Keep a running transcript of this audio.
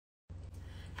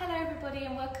everybody,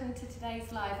 and welcome to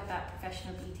today's live about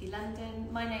Professional Beauty London.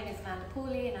 My name is Amanda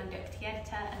Pauley and I'm Deputy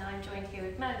Editor, and I'm joined here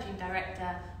with Managing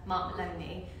Director Mark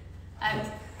Moloney.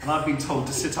 And I've been told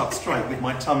to sit up straight with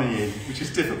my tummy in, which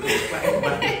is difficult. But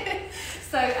anyway.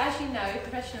 So as you know,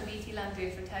 Professional Beauty London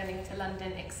is returning to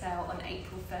London Excel on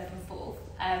April 3rd and 4th.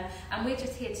 And we're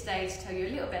just here today to tell you a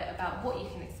little bit about what you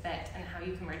can expect and how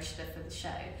you can register for the show.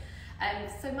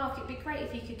 So Mark, it'd be great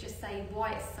if you could just say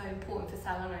why it's so important for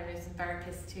salon owners and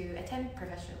therapists to attend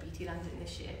Professional Beauty London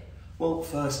this year. Well,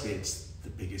 firstly, it's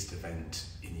the biggest event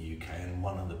in the UK and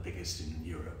one of the biggest in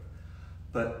Europe.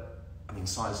 But, I mean,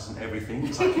 size isn't everything,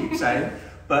 as I keep saying,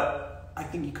 but I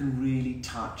think you can really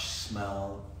touch,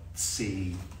 smell,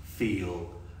 see,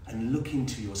 feel, and look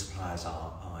into your supplier's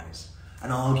eyes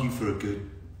and argue for a good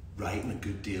rate and a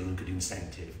good deal and good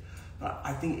incentive. But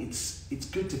I think it's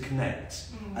good to connect,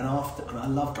 and I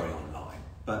love going online,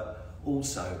 but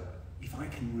also if I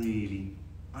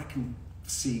can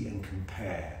see and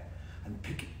compare and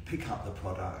pick up the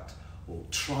product or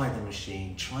try the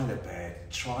machine, try the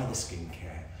bed, try the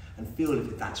skincare, and feel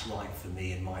if that's right for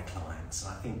me and my clients.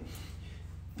 And I think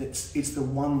it's the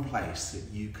one place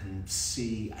that you can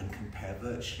see and compare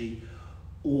virtually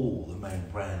all the main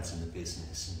brands in the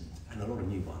business and a lot of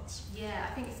new ones. Yeah,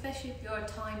 I think especially if you're a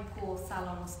time-poor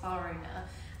salon or spa owner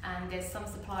and there's some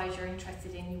suppliers you're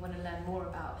interested in, you want to learn more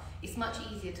about, it's much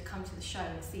easier to come to the show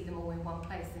and see them all in one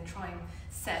place than try and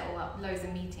settle up loads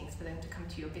of meetings for them to come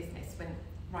to your business when,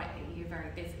 rightly, you're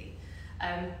very busy.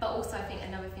 But also I think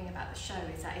another thing about the show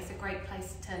is that it's a great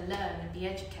place to learn and be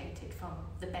educated from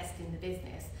the best in the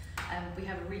business. We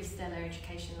have a really stellar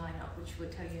education lineup which will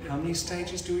tell you. How many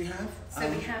stages do we have? So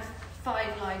we have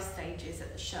 5 live stages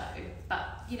at the show,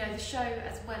 but you know, the show,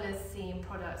 as well as seeing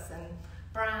products and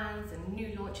brands and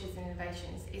new launches and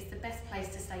innovations, is the best place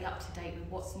to stay up to date with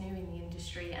what's new in the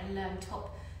industry and learn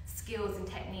top skills and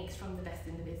techniques from the best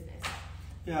in the business.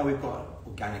 Yeah, we've got an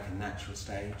organic and natural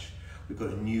stage. We've got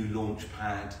a new launch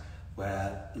pad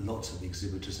where lots of the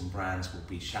exhibitors and brands will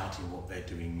be shouting what they're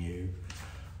doing new.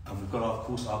 And we've got, of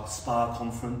course, our spa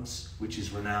conference, which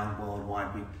is renowned worldwide.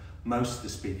 Most of the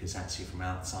speakers actually from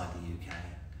outside the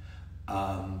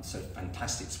UK. So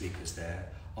fantastic speakers there.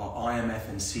 Our IMF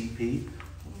and CP.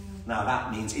 Now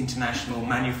that means international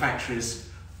manufacturers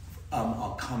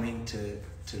are coming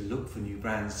to look for new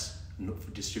brands and look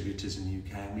for distributors in the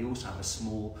UK. And we also have a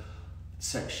small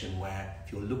section where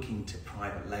if you're looking to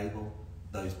private label,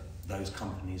 those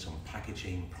companies on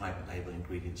packaging, private label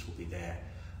ingredients will be there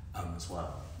as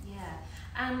well. Yeah,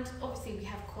 and obviously we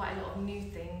have quite a lot of new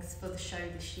things for the show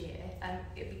this year, and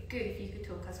it'd be good if you could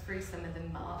talk us through some of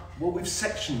them, Mark. Well, we've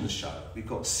sectioned the show. We've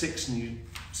got 6 new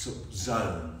sort of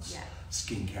zones: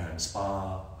 skincare and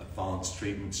spa, advanced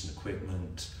treatments and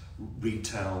equipment,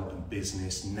 retail and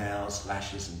business, nails,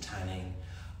 lashes and tanning,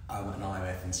 and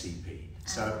IMF and CP.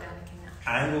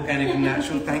 And organic and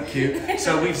natural, thank you.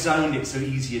 So we've zoned it so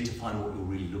easier to find what you're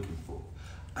really looking for.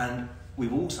 And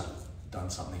we've also done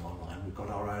something online. We've got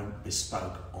our own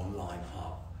bespoke online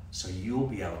hub. So you'll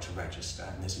be able to register,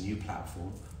 and there's a new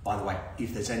platform. By the way,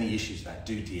 if there's any issues with that,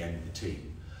 do DM the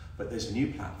team. But there's a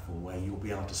new platform where you'll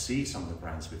be able to see some of the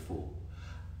brands before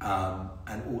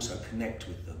and also connect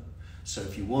with them. So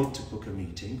if you want to book a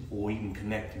meeting or even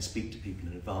connect and speak to people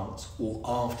in advance or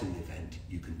after the event,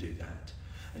 you can do that.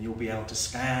 And you'll be able to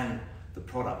scan the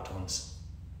product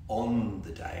on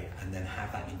the day and then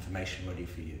have that information ready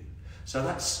for you. So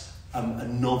that's a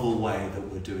novel way that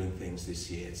we're doing things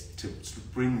this year, to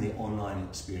bring the online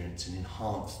experience and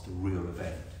enhance the real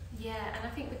event. Yeah, and I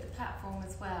think with the platform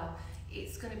as well,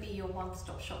 it's going to be your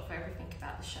one-stop shop for everything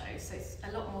about the show. So it's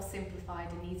a lot more simplified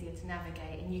and easier to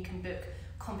navigate, and you can book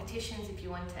competitions if you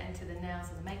want to enter the nails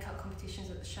or the makeup competitions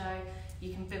at the show.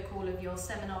 You can book all of your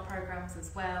seminar programs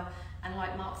as well, and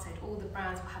like Mark said, all the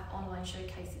brands will have online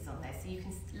showcases on there, so you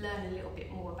can learn a little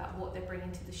bit more about what they're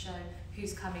bringing to the show,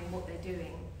 who's coming, what they're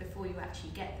doing before you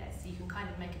actually get there, so you can kind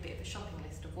of make a bit of a shopping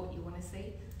list of what you want to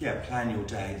see. Yeah, plan your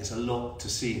day. There's a lot to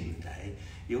see in the day.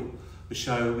 The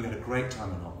show, we had a great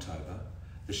time in October.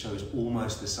 The show is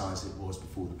almost the size it was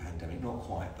before the pandemic, not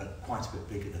quite, but quite a bit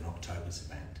bigger than October's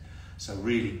event. So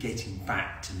really getting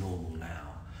back to normal now.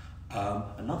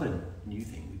 Another new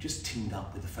thing, we've just teamed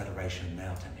up with the Federation of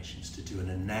Nail Technicians to do a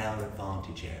nail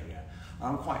advantage area.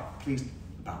 I'm quite pleased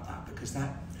about that because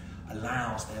that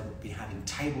allows, they'll be having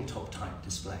tabletop type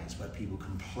displays where people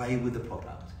can play with the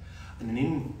product. And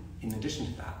then in addition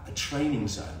to that, a training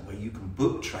zone where you can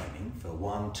book training for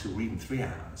 1, 2 or even 3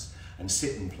 hours and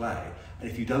sit and play. And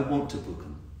if you don't want to book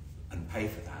and pay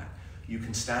for that, you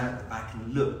can stand at the back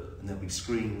and look, and there'll be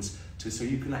screens so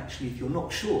you can actually, if you're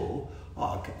not sure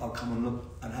oh, I'll come and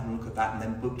look and have a look at that, and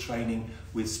then book training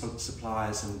with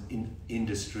suppliers and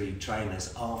industry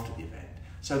trainers after the event.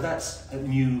 So that's a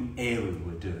new area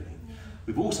we're doing. Yeah.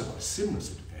 We've also got a similar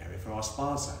sort of area for our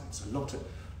spa zones. A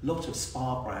lot of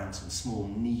spa brands and small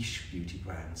niche beauty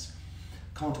brands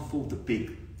can't afford the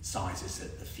big sizes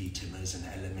that the Futimas and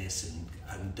Elemis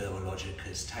and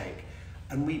Dermalogicas take.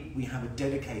 And we have a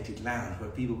dedicated lounge where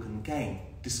people can, again,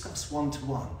 discuss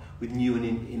one-to-one with new and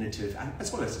innovative, and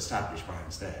as well as established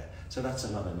brands there. So that's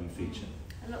another new feature.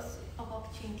 And lots of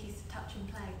opportunities to touch and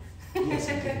play. Yes,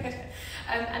 indeed.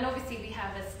 And obviously we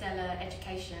have a stellar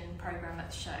education programme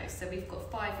at the show. So we've got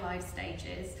 5 live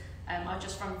stages. I'll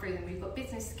just run through them. We've got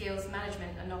business skills,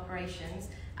 management and operations,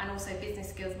 and also business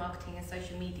skills, marketing and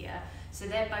social media. So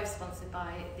they're both sponsored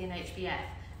by the NHBF.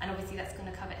 And obviously that's going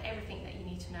to cover everything that you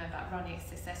need to know about running a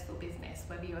successful business,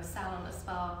 whether you're a salon, a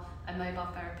spa, a mobile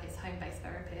therapist, home-based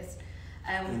therapist.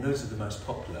 And those are the most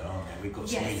popular, aren't they? We've got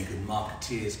some really good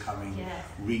marketeers coming,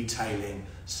 retailing,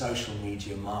 social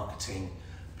media marketing,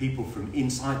 people from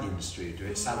inside the industry who do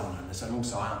it, salon owners, and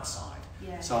also outside.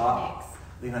 Yeah, so I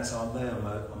think that's they're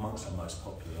amongst our most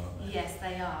popular, aren't they? Yes,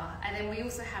 they are. And then we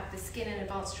also have the Skin and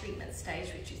Advanced Treatment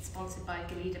stage, which is sponsored by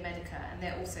Galida Medica, and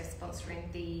they're also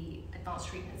sponsoring the Advanced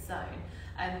Treatment Zone.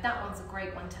 That one's a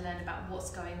great one to learn about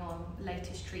what's going on,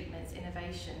 latest treatments,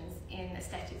 innovations in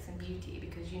aesthetics and beauty,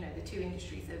 because, you know, the two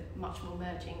industries are much more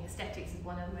merging. Aesthetics is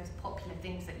one of the most popular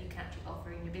things that you can actually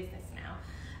offer in your business now,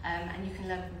 and you can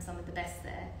learn from some of the best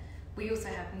there. We also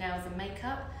have nails and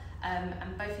makeup.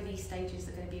 And both of these stages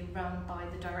are going to be run by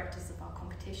the directors of our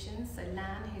competitions, so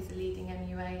Lan, who's a leading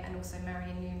MUA, and also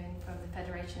Marion Newman from the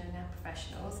Federation of Nail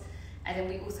Professionals. And then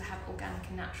we also have organic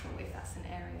and natural, if that's an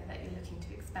area that you're looking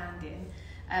to expand in.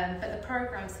 But the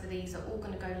programmes for these are all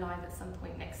going to go live at some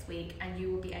point next week, and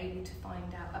you will be able to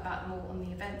find out about more on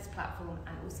the events platform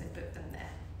and also book them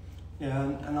there. Yeah,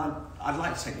 and I'd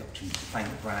like to take the opportunity to thank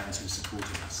the brands who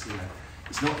supported us. You know,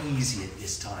 it's not easy at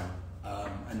this time.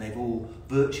 And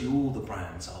virtually all the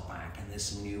brands are back, and there's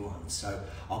some new ones. So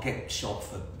I'll get shot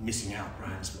for missing out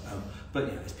brands, but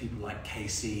you know, there's people like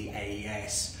KC,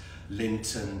 AES,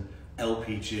 Linton,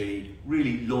 LPG,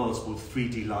 really loyal with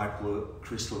 3D light work,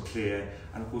 Crystal Clear,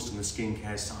 and of course on the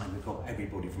skincare side we've got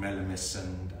everybody from Elemis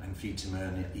and Fitima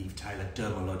and Eve Taylor,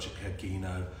 Dermalogica,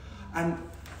 Gino, and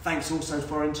thanks also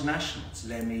for our internationals,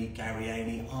 Lemmy,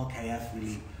 Gariani, RKF,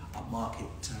 really upmarket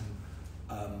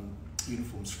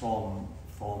uniforms from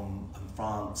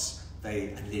France,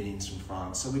 and linens from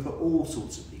France. So we've got all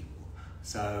sorts of people.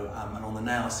 So and on the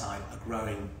nail side, a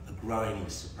growing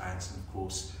list of brands, and of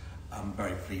course, I'm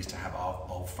very pleased to have our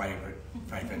old favourite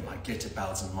like Glitter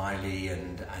Bells and Miley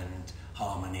and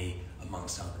Harmony,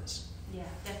 amongst others. Yeah,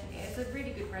 definitely. It's a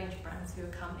really good range of brands who are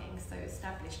coming, so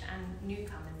established and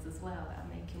newcomers as well that are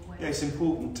making waves. Yeah, it's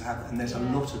important to have, and there's a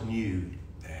lot of new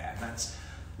there, and that's.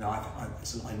 No,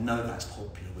 I know that's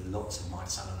popular with lots of my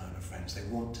salon owner friends. They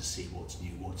want to see what's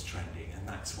new, what's trending, and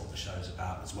that's what the show's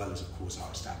about, as well as, of course,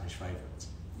 our established favourites.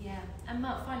 Yeah. And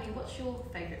Mark, finally, what's your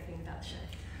favourite thing about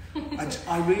the show?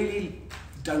 I really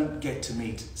don't get to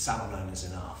meet salon owners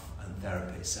enough and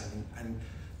therapists, and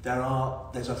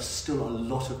there's still a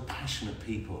lot of passionate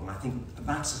people, and I think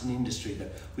that's an industry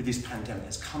that, with this pandemic,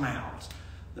 has come out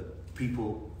that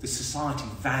the society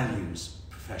values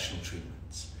professional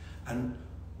treatments, and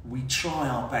we try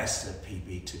our best at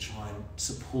PB to try and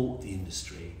support the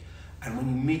industry. And when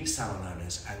you meet salon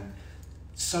owners, and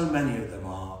so many of them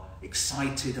are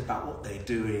excited about what they're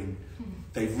doing,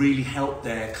 they've really helped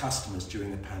their customers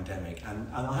during the pandemic.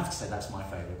 And I have to say that's my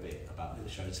favourite bit about the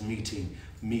show, it's meeting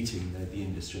the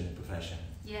industry and the profession.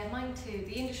 Yeah, mine too.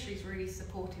 The industry's really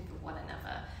supportive of one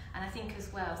another. And I think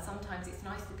as well, sometimes it's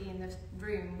nice to be in the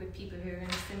room with people who are in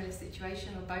a similar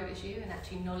situation or boat as you, and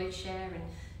actually knowledge share and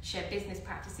share business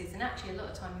practices. And actually a lot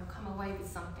of time you'll come away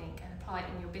with something and apply it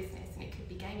in your business, and it could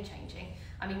be game changing.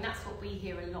 I mean, that's what we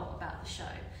hear a lot about the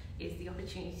show, is the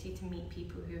opportunity to meet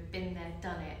people who have been there,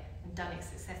 done it, and done it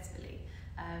successfully.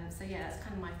 So yeah, that's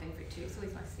kind of my favourite too. It's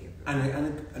always nice to see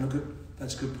everyone.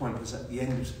 That's a good point, because at the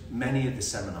end of many of the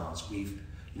seminars, you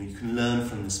can learn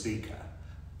from the speaker,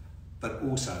 but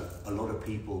also a lot of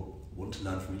people want to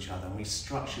learn from each other, and we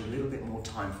structure a little bit more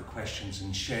time for questions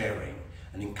and sharing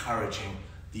and encouraging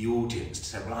the audience to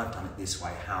say, well, I've done it this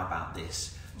way, how about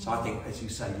this? So I think, as you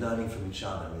say, learning from each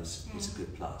other is a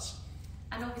good plus.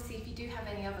 And obviously, if you do have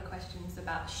any other questions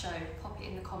about the show, pop it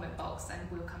in the comment box and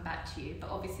we'll come back to you. But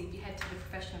obviously, if you head to the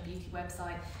Professional Beauty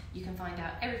website, you can find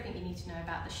out everything you need to know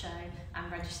about the show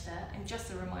and register. And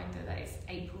just a reminder that it's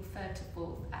April 3rd to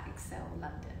 4th at Excel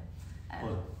London.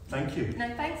 Well, thank you.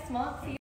 No, thanks, Mark. See you